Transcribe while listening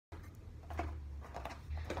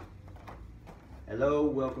Hello,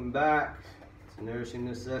 welcome back to Ninja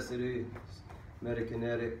Necessities,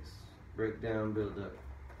 Metakinetics, breakdown, build up.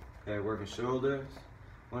 Okay, working shoulders.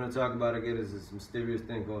 What I want to talk about again is this mysterious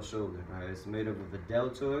thing called shoulder. Right? It's made up of a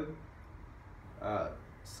deltoid,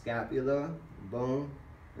 scapula, bone,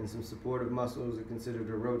 and some supportive muscles that are considered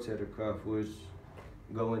a rotator cuff, which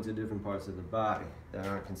go into different parts of the body that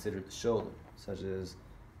aren't considered the shoulder, such as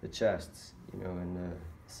the chest, and the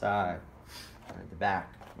side, right, the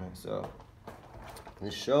back. Right? So the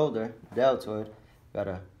shoulder, deltoid, got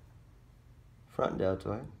a front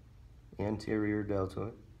deltoid, anterior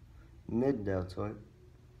deltoid, mid deltoid,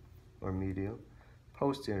 or medial,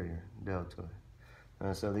 posterior deltoid.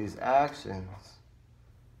 So these actions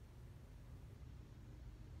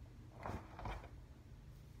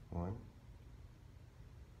one,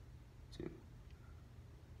 two,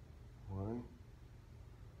 one,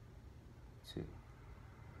 two,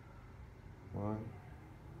 one,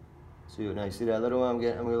 two. Now you see that little one?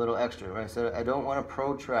 I'm a little extra, right? So I don't want to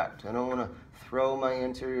protract. I don't want to throw my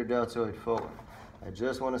anterior deltoid forward. I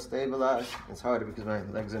just want to stabilize. It's harder because my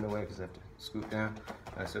leg's in the way because I have to scoot down.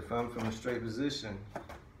 All right, so if I'm from a straight position,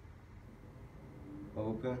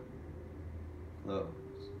 open, close,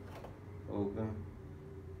 open,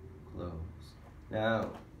 close.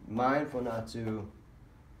 Now, mindful not to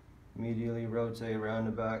medially rotate around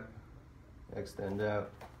the back, extend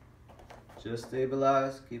out. Just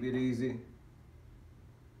stabilize, keep it easy.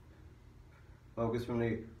 Focus from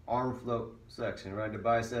the arm float section, right? The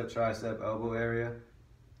bicep, tricep, elbow area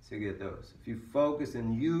to get those. If you focus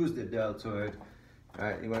and use the deltoid,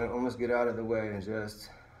 right, you want to almost get out of the way and just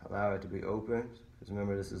allow it to be open. Because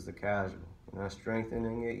remember, this is the casual. We're not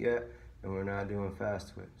strengthening it yet, and we're not doing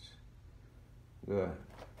fast twitch. Good.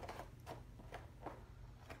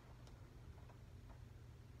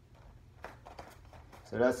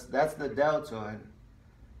 So that's the deltoid,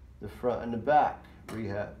 the front and the back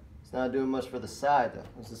rehab. It's not doing much for the side though.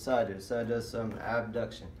 What's the side do? The side does some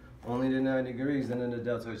abduction. Only to 90 degrees, and then the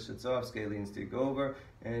deltoid shuts off, scalenes take over,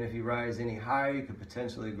 and if you rise any higher, you could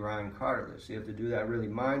potentially grind cartilage. So you have to do that really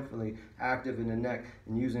mindfully, active in the neck,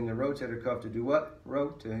 and using the rotator cuff to do what?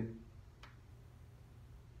 Rotate.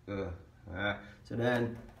 Good. All right. So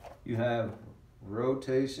then you have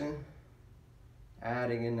rotation,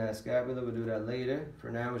 adding in that scapula. We'll do that later.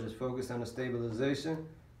 For now, we're just focused on the stabilization.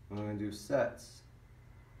 We're going to do sets,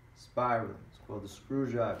 spirals, called the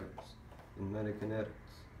screwdrivers in metakinetics.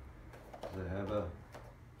 I have a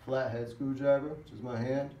flathead screwdriver, which is my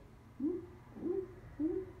hand,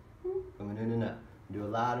 coming in and out. Do a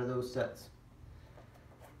lot of those sets.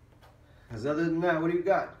 Because other than that, what do you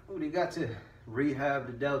got? What do you got to rehab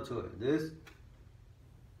the deltoid? This,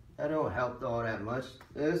 that don't help all that much.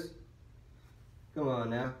 This, come on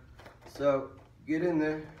now. So get in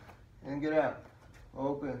there and get out.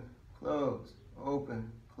 Open, close,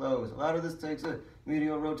 open, close. A lot of this takes a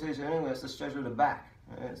medial rotation anyway. It's the stretch of the back.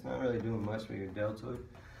 Right? It's not really doing much for your deltoid.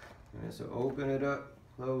 Right? So open it up,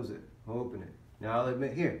 close it, open it. Now I'll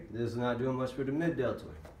admit here, this is not doing much for the mid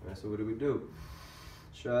deltoid. Right? So what do?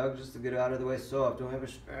 Shrug just to get out of the way. Soft. Don't ever,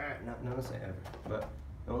 not say ever, but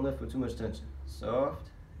don't lift with too much tension. Soft,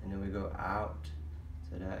 and then we go out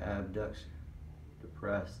to that abduction.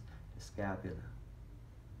 Depress the scapula,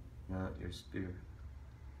 not your spear.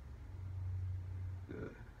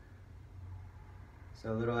 Good.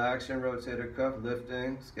 So a little action, rotator cuff,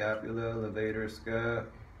 lifting, scapula, levator scap,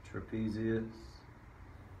 trapezius,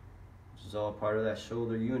 which is all part of that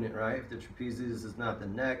shoulder unit, right? If the trapezius is not the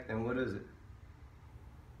neck, then what is it?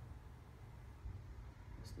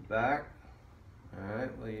 It's the back. All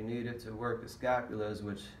right, well, you need it to work the scapulas,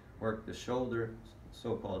 which work the shoulder,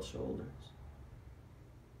 so-called shoulders.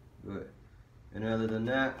 Good. And other than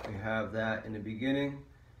that, we have that in the beginning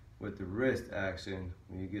with the wrist action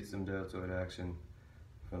when you get some deltoid action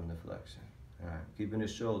from the flexion. All right, keeping the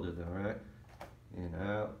shoulder though, right? In,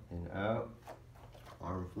 out,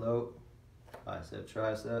 arm float, bicep,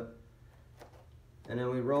 tricep, and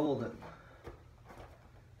then we roll them.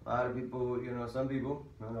 A lot of people, some people,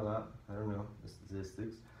 not a lot, I don't know the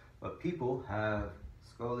statistics, but people have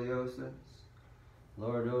scoliosis,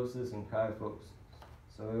 lordosis, and kyphosis.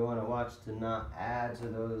 So we want to watch to not add to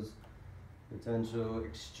those potential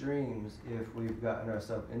extremes if we've gotten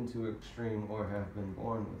ourselves into extreme or have been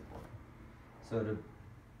born with one. So the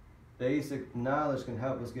basic knowledge can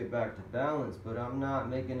help us get back to balance, but I'm not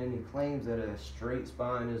making any claims that a straight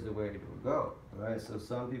spine is the way to go, right? So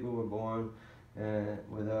some people were born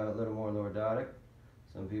with a little more lordotic,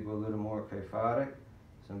 some people a little more kyphotic,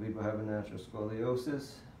 some people have a natural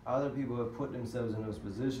scoliosis. other people have put themselves in those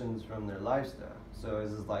positions from their lifestyle. So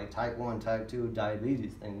it's just like type 1, type 2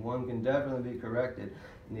 diabetes thing. One can definitely be corrected.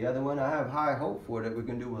 And the other one, I have high hope for that we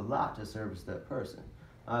can do a lot to service that person.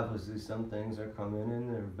 Obviously, some things are coming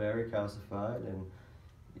in, they're very calcified, and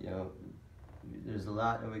there's a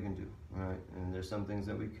lot that we can do, right? And there's some things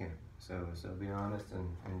that we can't. So be honest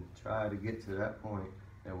and try to get to that point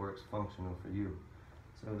that works functional for you.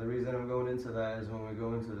 So the reason I'm going into that is when we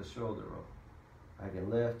go into the shoulder roll. I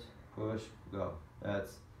can lift, push, go.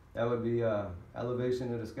 That would be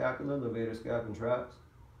elevation of the scapula, levator, scap, and traps.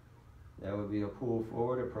 That would be a pull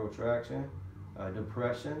forward, a protraction, a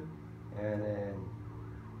depression, and then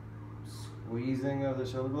squeezing of the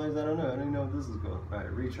shoulder blades. I don't even know if this is going. All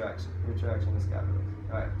right, retraction of scapula.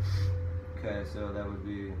 All right. Okay, so that would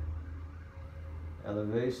be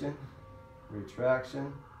elevation,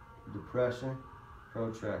 retraction, depression,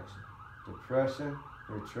 protraction, depression,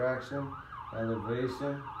 retraction,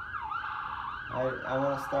 elevation. I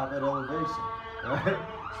want to stop at elevation. Right?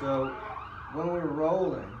 So when we're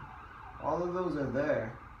rolling, all of those are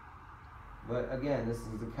there. But again, this is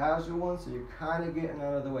the casual one, so you're kind of getting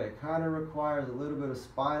out of the way. It kind of requires a little bit of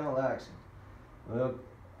spinal action. Well,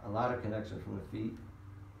 a lot of connection from the feet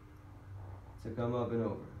to come up and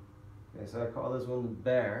over. Okay, so I call this one the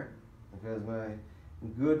bear because my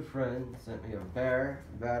good friend sent me a bear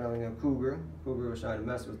battling a cougar. Cougar was trying to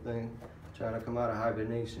mess with things, trying to come out of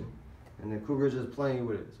hibernation. And the cougar's just playing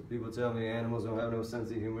with it. So people tell me animals don't have no sense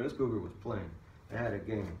of humor. This cougar was playing. They had a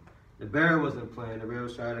game. The bear wasn't playing. The bear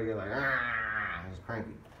was trying to get like, ah, he was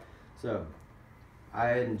cranky. So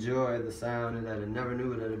I enjoyed the sound that I never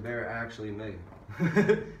knew that a bear actually made.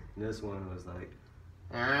 This one was like,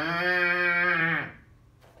 ah,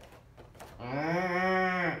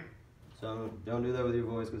 ah. So don't do that with your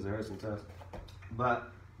voice because it hurts sometimes.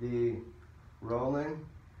 But the rolling,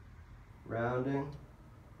 rounding,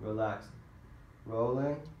 relaxing.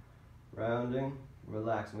 Rolling, rounding,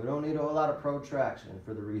 relaxing. We don't need a whole lot of protraction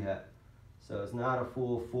for the rehab. So it's not a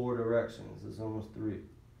full 4 directions, it's almost 3.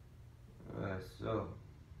 Alright, so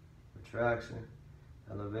retraction,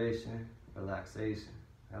 elevation, relaxation.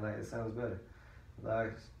 I like it, sounds better.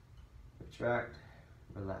 Relax, retract,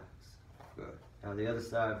 relax. Good. Now the other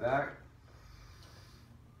side back.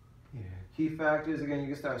 Yeah. Key factors, again, you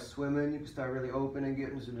can start swimming, you can start really open and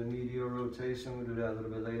getting into the medial rotation. We'll do that a little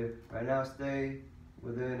bit later. Right now, stay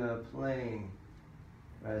within a plane.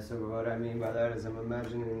 Right, so what I mean by that is I'm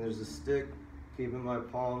imagining there's a stick, keeping my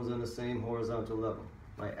palms on the same horizontal level.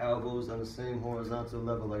 My elbows on the same horizontal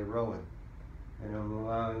level like rowing. And I'm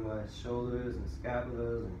allowing my shoulders and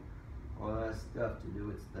scapulas and all that stuff to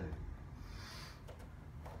do its thing.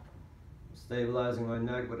 Stabilizing my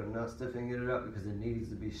neck, but I'm not stiffening it up because it needs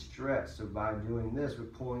to be stretched. So by doing this, we're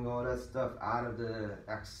pulling all that stuff out of the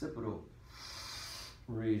occipital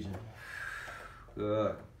region.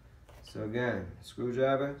 Good. So again,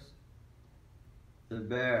 screwdrivers, the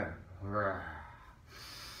bear.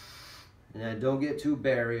 And don't get too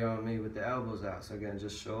berry on me with the elbows out. So again,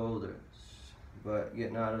 just shoulders. But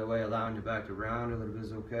getting out of the way, allowing your back to round a little bit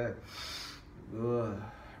is okay. Good.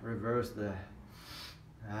 Reverse that.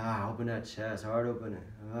 Open that chest, hard open it.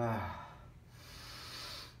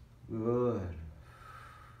 Good.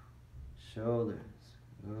 Shoulders,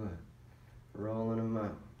 good. Rolling them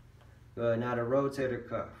out. Good, now the rotator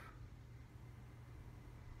cuff.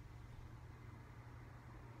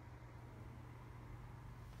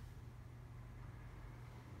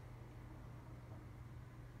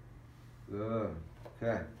 Good,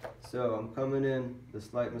 okay. So I'm coming in, the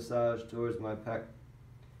slight massage towards my pec.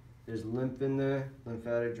 There's lymph in there,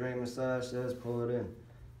 lymphatic drain massage says pull it in.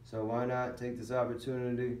 So why not take this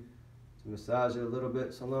opportunity to massage it a little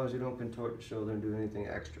bit, so long as you don't contort the shoulder and do anything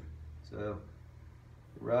extra. So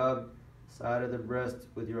rub side of the breast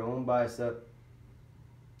with your own bicep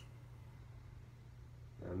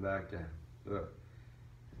and back down. Good.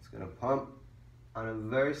 It's gonna pump on a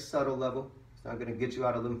very subtle level. It's not gonna get you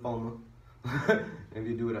out of lymphoma. If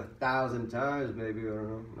you do it 1,000 times, maybe, I don't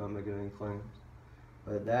know, not making any claims.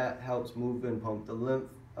 But that helps move and pump the lymph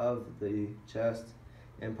of the chest.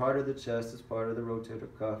 And part of the chest is part of the rotator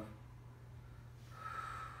cuff.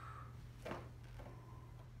 I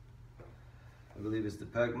believe it's the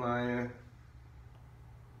pec minor.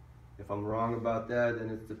 If I'm wrong about that, then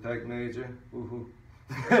it's the pec major. Woohoo.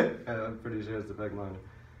 I'm pretty sure it's the pec minor.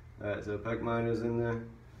 Alright, so pec minor's in there.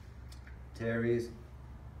 Teres,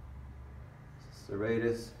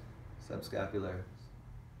 serratus, subscapularis.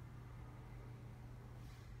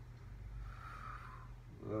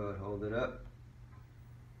 Good, hold it up.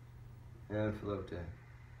 And float it.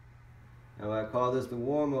 Now I call this the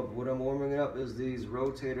warm-up. What I'm warming up is these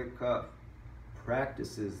rotator cuff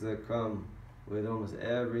practices that come with almost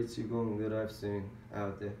every qigong that I've seen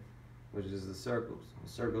out there, which is the circles. The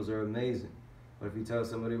circles are amazing. But if you tell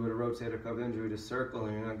somebody with a rotator cuff injury to circle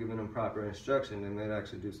and you're not giving them proper instruction, they might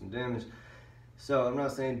actually do some damage. So I'm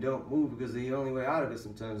not saying don't move, because the only way out of it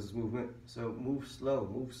sometimes is movement. So move slow,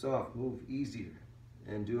 move soft, move easier,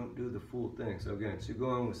 and do the full thing. So again,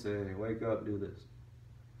 qigong would say, wake up, do this.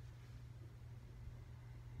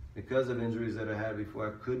 Because of injuries that I had before,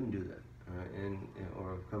 I couldn't do that, all right?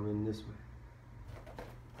 Or come in this way,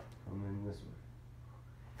 come in this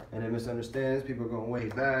way. And then misunderstandings, people are going way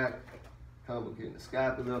back, complicating the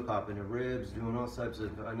scapula, popping the ribs, doing all types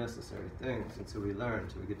of unnecessary things until we learn,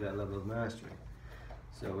 until we get that level of mastery.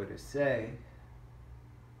 So what they say,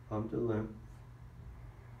 pump the lymph,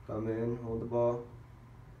 come in, hold the ball,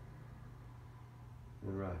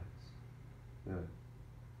 and rise. Good.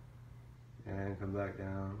 And come back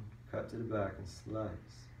down, cut to the back and slice.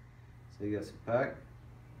 So you got some pec,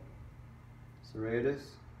 serratus,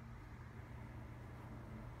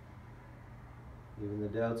 even the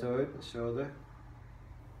deltoid, the shoulder.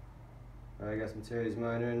 All right, got some teres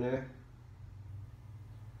minor in there.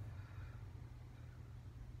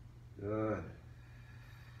 Good.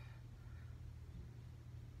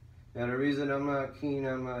 Now the reason I'm not keen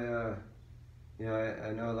on my,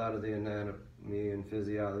 I know a lot of the anatomy and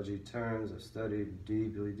physiology terms. I've studied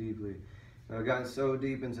deeply, deeply. And I've gotten so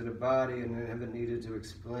deep into the body and I haven't needed to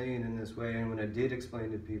explain in this way. And when I did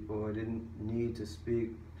explain to people, I didn't need to speak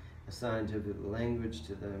a scientific language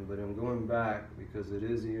to them. But I'm going back because it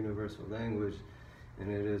is a universal language,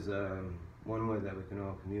 and it is one way that we can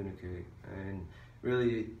all communicate. And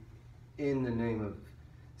really, in the name of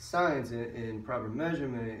science and proper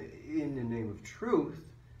measurement, in the name of truth,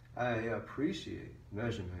 I appreciate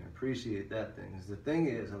measurement, I appreciate that thing. The thing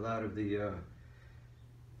is, a lot of the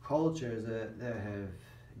cultures that have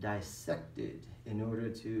dissected in order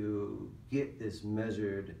to get this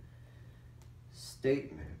measured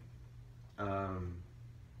statement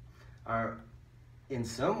are in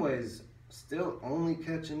some ways still only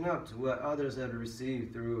catching up to what others have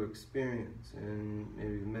received through experience and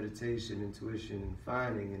maybe meditation, intuition, and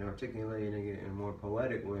finding and articulating it in a more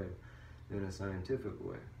poetic way than a scientific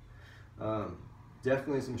way.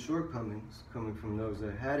 Definitely some shortcomings coming from those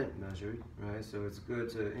that hadn't measured, right? So it's good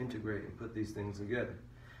to integrate and put these things together.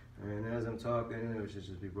 And as I'm talking, it should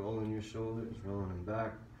just be rolling your shoulders, rolling them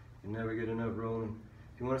back. You never get enough rolling.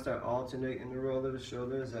 If you want to start alternating the roll of the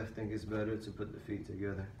shoulders, I think it's better to put the feet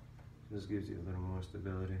together. This gives you a little more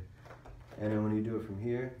stability. And then when you do it from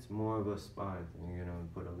here, it's more of a spine thing,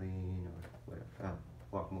 put a lean or whatever. I'll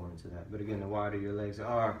walk more into that. But again, the wider your legs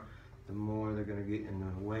are, the more they're going to get in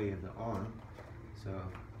the way of the arm. So,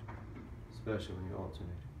 especially when you alternate.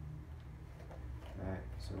 All right,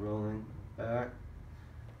 so rolling back,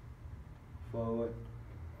 forward.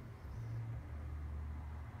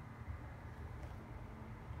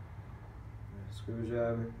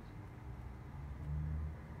 Screwdriver.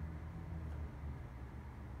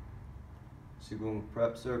 Qigong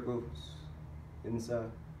prep circles,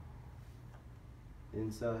 inside,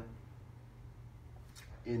 inside.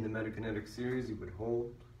 In the Metakinetic series, you would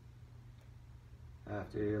hold.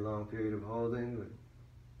 After a long period of holding, you would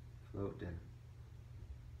float down.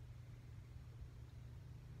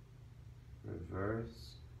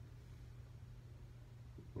 Reverse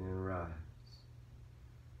and rise.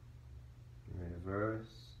 Reverse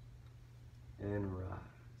and rise.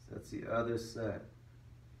 That's the other set.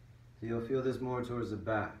 So you'll feel this more towards the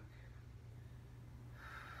back.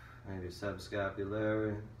 Maybe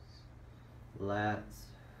subscapularis, lats,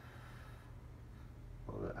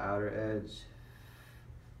 on the outer edge.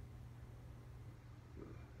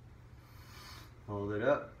 Hold it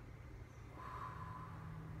up.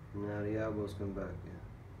 Now the elbows come back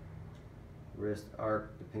in. Wrist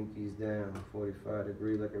arc, the pinkies down, 45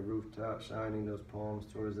 degree like a rooftop, shining those palms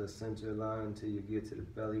towards that center line until you get to the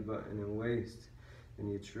belly button and waist.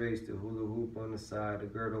 And you trace the hula hoop on the side, the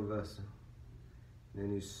girdle vessel. And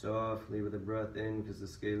then you softly, with the breath in, because the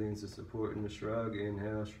scalenes are supporting the shrug,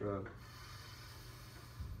 inhale, shrug.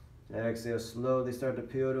 Exhale, slowly start to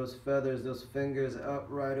peel those feathers, those fingers up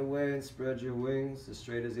right away, and spread your wings as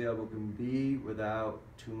straight as the elbow can be without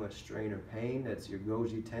too much strain or pain. That's your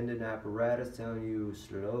Golgi tendon apparatus telling you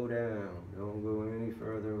slow down. Don't go any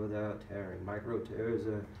further without tearing. Micro tears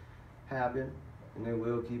happen, and they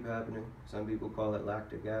will keep happening. Some people call it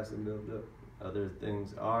lactic acid buildup. Other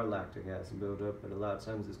things are lactic acid buildup, but a lot of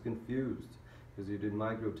times it's confused because you did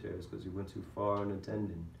micro tears because you went too far on the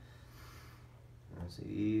tendon. So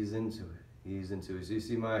ease into it, ease into it. So you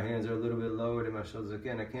see my hands are a little bit lower than my shoulders.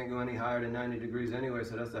 Again, I can't go any higher than 90 degrees anyway,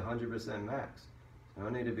 so that's the 100% max. I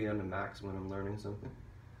don't need to be on the max when I'm learning something.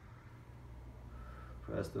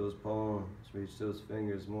 Press those palms, reach those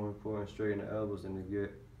fingers. More important, straighten the elbows than to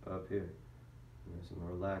get up here. Just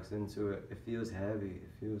relax into it. It feels heavy. It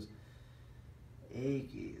feels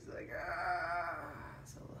achy. It's like,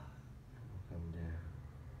 it's a lot. Come down.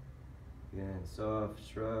 Again, soft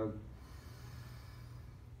shrug.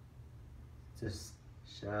 Just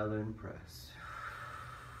shallow and press.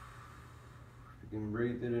 If you can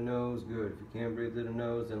breathe through the nose, good. If you can't breathe through the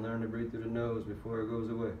nose, then learn to breathe through the nose before it goes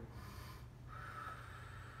away.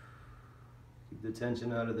 Keep the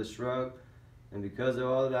tension out of the shrug. And because of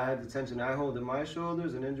all that, I had the tension I hold in my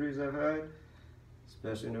shoulders and injuries I've had,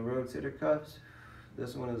 especially in the rotator cuffs,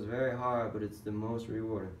 this one is very hard, but it's the most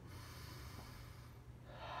rewarding.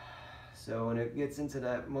 So when it gets into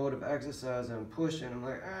that mode of exercise, I'm pushing, I'm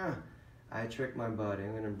like, I trick my body.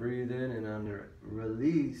 I'm gonna breathe in, and on the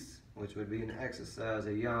release, which would be an exercise,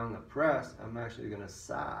 a yang, a press, I'm actually gonna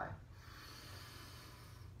sigh.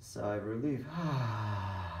 Sigh of relief.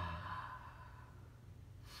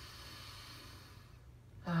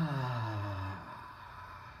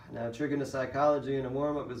 Now, tricking the psychology in a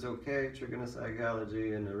warm-up is okay. Tricking the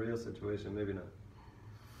psychology in the real situation, maybe not.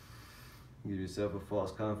 Give yourself a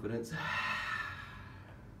false confidence.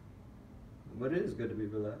 But it is good to be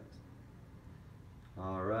relaxed.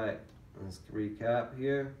 All right, let's recap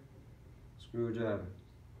here. Screwdriver.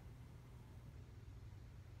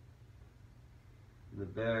 The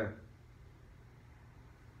bear.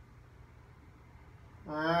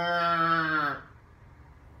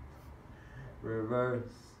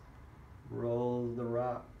 Reverse. Roll the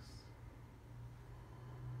rocks.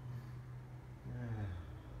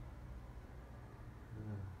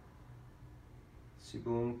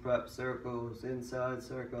 Shaboom, prep circles, inside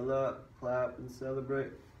circle up, clap and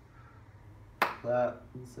celebrate. Clap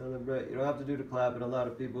and celebrate. You don't have to do the clap, but a lot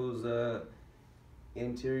of people's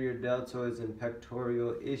interior deltoids and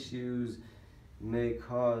pectoral issues may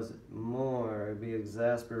cause more, or be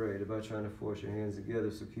exasperated by trying to force your hands together.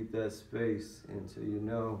 So keep that space until you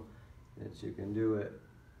know that you can do it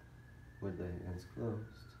with the hands closed.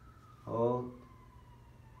 Hold,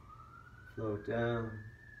 float down,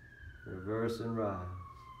 reverse and rise.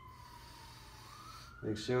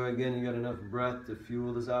 Make sure again you got enough breath to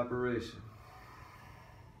fuel this operation.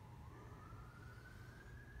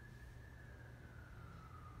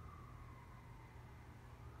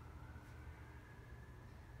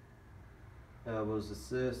 Elbows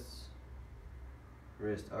assist,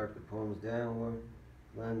 wrist arc the palms downward,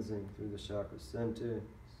 cleansing through the chakra center,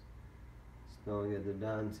 smelling at the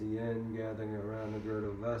dantian, gathering around the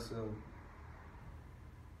girdle vessel.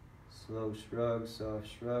 Slow shrug, soft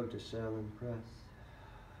shrug to shallow and press.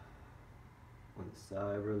 With a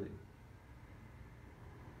sigh of relief.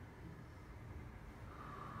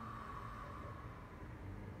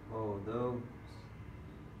 Hold those.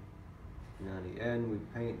 Now the end we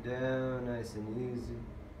paint down, nice and easy.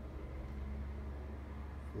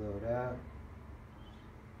 Float out.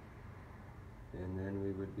 And then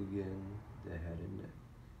we would begin the head and neck.